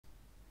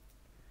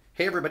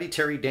Hey everybody,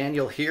 Terry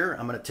Daniel here.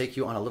 I'm going to take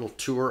you on a little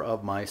tour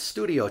of my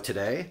studio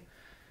today.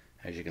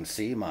 As you can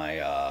see,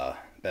 my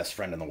best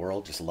friend in the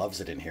world just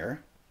loves it in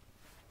here.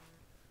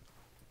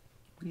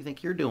 What do you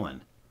think you're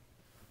doing?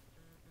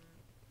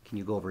 Can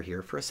you go over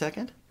here for a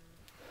second?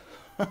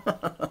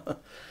 All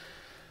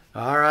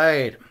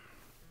right.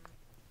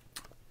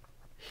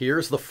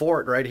 Here's the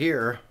fort right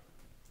here.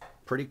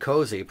 Pretty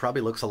cozy. Probably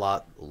looks a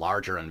lot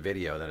larger in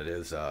video than it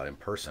is in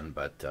person,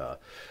 but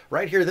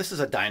right here, this is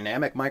a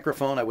dynamic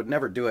microphone. I would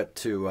never do it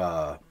to,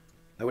 I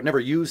would never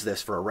use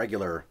this for a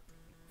regular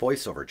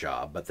voiceover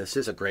job, but this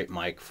is a great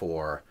mic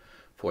for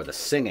the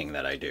singing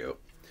that I do.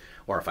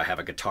 Or if I have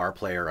a guitar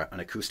player, an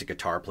acoustic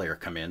guitar player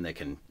come in, they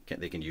can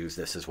use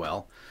this as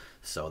well.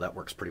 So that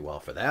works pretty well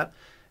for that.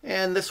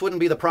 And this wouldn't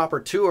be the proper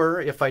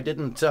tour if I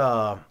didn't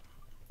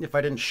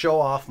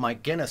show off my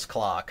Guinness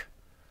clock.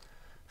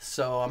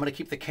 So I'm going to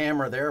keep the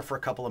camera there for a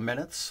couple of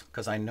minutes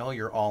because I know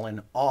you're all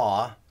in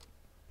awe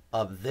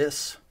of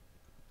this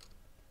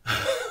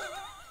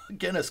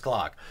Guinness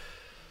clock.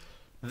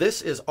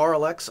 This is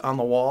RLX on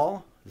the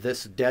wall.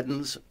 This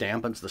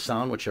dampens the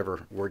sound,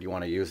 whichever word you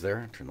want to use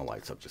there. Turn the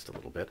lights up just a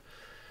little bit.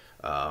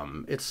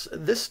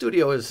 This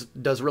studio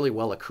does really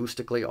well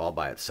acoustically all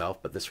by itself,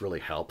 but this really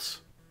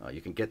helps.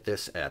 You can get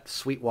this at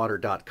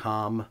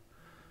sweetwater.com,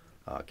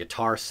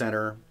 Guitar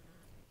Center.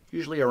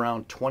 Usually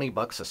around 20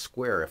 bucks a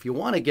square. If you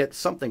want to get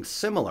something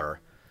similar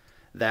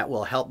that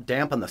will help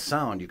dampen the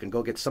sound, you can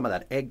go get some of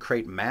that egg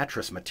crate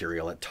mattress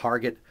material at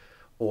Target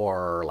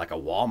or like a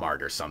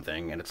Walmart or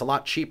something, and it's a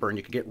lot cheaper and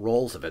you can get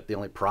rolls of it. The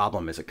only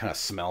problem is it kind of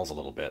smells a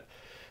little bit.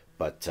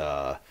 But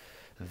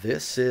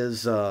this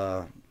is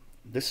the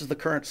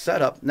current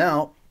setup.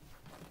 Now,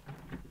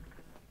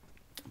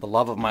 the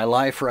love of my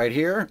life right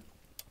here,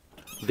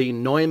 the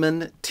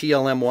Neumann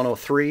TLM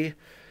 103.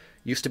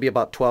 Used to be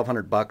about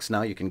 1,200 bucks.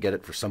 Now you can get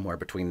it for somewhere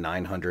between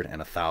 900 and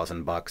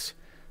 1,000 bucks.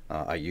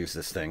 I use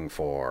this thing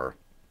for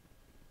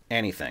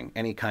anything,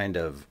 any kind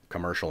of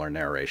commercial or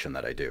narration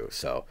that I do.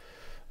 So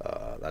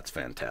that's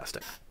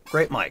fantastic.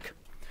 Great mic.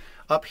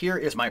 Up here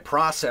is my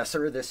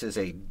processor. This is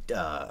a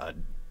DBX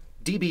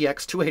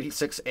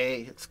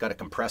 286A. It's got a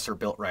compressor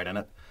built right in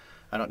it.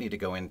 I don't need to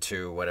go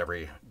into what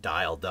every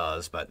dial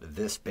does, but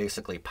this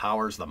basically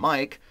powers the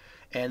mic.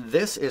 And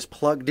this is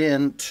plugged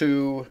in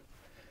to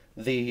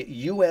the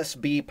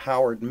USB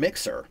powered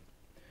mixer.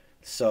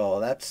 So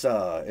that's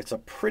it's a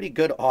pretty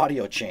good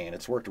audio chain.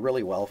 It's worked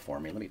really well for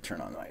me. Let me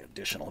turn on my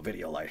additional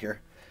video light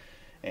here,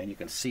 and you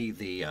can see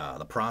the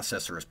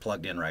processor is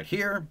plugged in right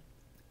here.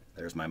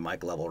 There's my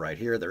mic level right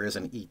here. There is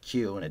an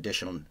EQ, an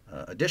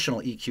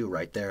additional EQ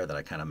right there that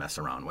I kind of mess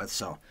around with.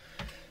 So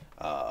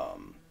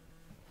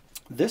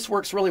this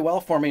works really well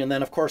for me. And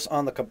then of course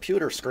on the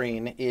computer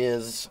screen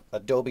is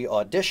Adobe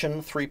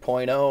Audition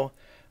 3.0.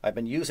 I've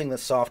been using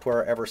this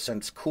software ever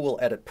since Cool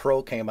Edit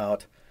Pro came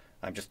out.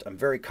 I'm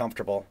very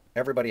comfortable.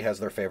 Everybody has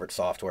their favorite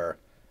software.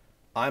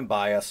 I'm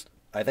biased.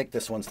 I think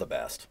this one's the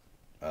best.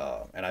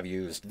 And I've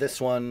used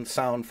this one,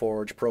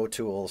 SoundForge, Pro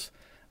Tools.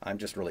 I'm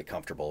just really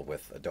comfortable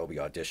with Adobe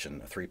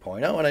Audition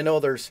 3.0, and I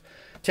know there's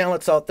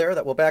talents out there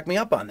that will back me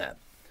up on that.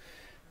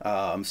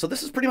 So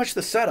this is pretty much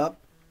the setup.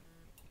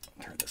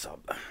 Turn this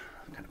up.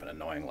 Kind of an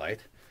annoying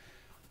light.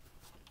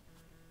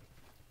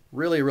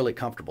 Really, really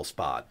comfortable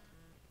spot.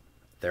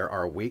 There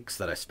are weeks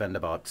that I spend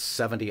about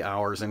 70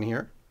 hours in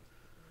here.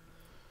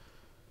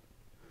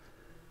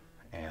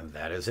 And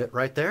that is it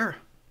right there.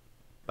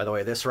 By the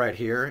way, this right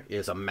here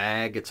is a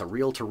mag. It's a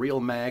reel-to-reel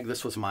mag.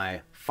 This was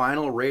my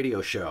final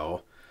radio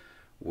show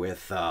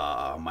with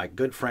my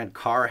good friend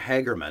Carr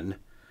Hagerman.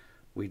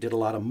 We did a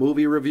lot of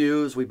movie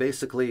reviews. We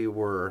basically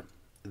were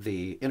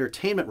the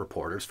entertainment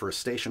reporters for a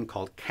station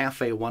called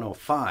Cafe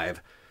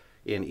 105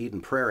 in Eden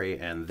Prairie,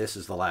 and this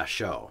is the last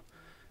show.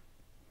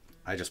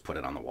 I just put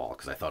it on the wall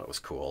because I thought it was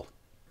cool.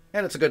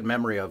 And it's a good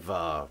memory of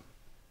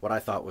what I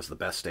thought was the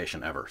best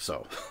station ever.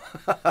 So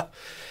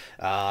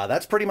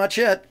that's pretty much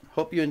it.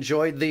 Hope you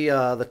enjoyed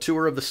the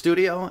tour of the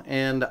studio,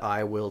 and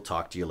I will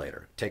talk to you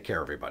later. Take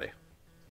care, everybody.